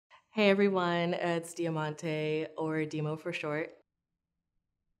Hey everyone, it's Diamante or Demo for short.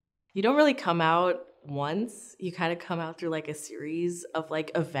 You don't really come out once, you kind of come out through like a series of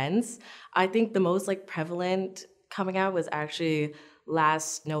like events. I think the most like prevalent coming out was actually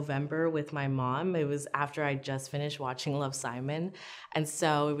last November with my mom. It was after I just finished watching Love Simon. And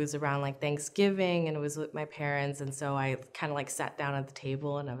so it was around like Thanksgiving and it was with my parents. And so I kind of like sat down at the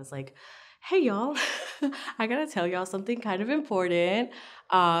table and I was like, hey y'all, I gotta tell y'all something kind of important.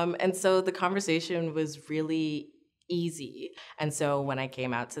 And so the conversation was really easy. And so when I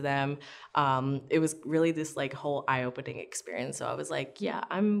came out to them, it was really this like whole eye-opening experience. So I was like, yeah,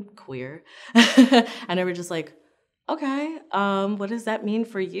 I'm queer. And they were just like, okay, what does that mean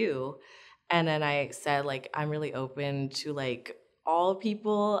for you? And then I said, like, I'm really open to like all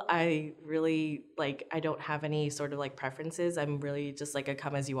people. I really like, I don't have any sort of like preferences. I'm really just like a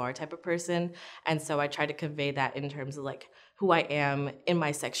come as you are type of person. And so I try to convey that in terms of like who I am in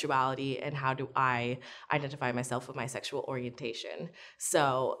my sexuality and how do I identify myself with my sexual orientation.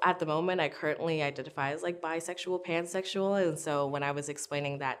 So at the moment, I currently identify as like bisexual, pansexual. And so when I was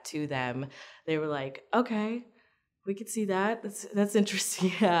explaining that to them, they were like, okay, we could see that. That's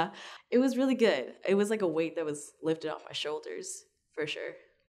interesting. Yeah. It was really good. It was like a weight that was lifted off my shoulders for sure.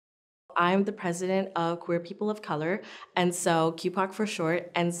 I'm the president of Queer People of Color, and so QPOC for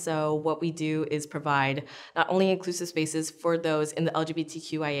short. And so what we do is provide not only inclusive spaces for those in the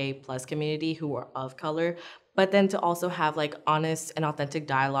LGBTQIA plus community who are of color, but then to also have like honest and authentic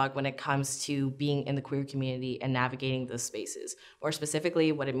dialogue when it comes to being in the queer community and navigating those spaces. More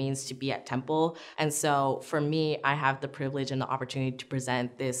specifically, what it means to be at Temple. And so for me, I have the privilege and the opportunity to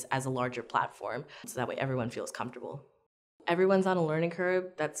present this as a larger platform so that way everyone feels comfortable. Everyone's on a learning curve.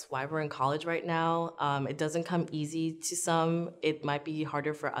 That's why we're in college right now. It doesn't come easy to some. It might be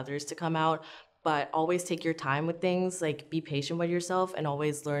harder for others to come out, but always take your time with things. Like be patient with yourself and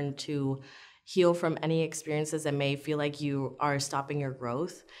always learn to heal from any experiences that may feel like you are stopping your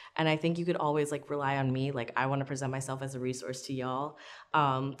growth. And I think you could always like rely on me. Like I want to present myself as a resource to y'all.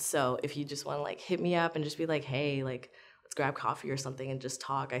 So if you just want to like hit me up and just be like, hey, like let's grab coffee or something and just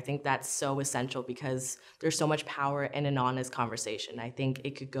talk. I think that's so essential because there's so much power in an honest conversation. I think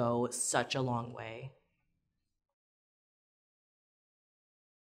it could go such a long way.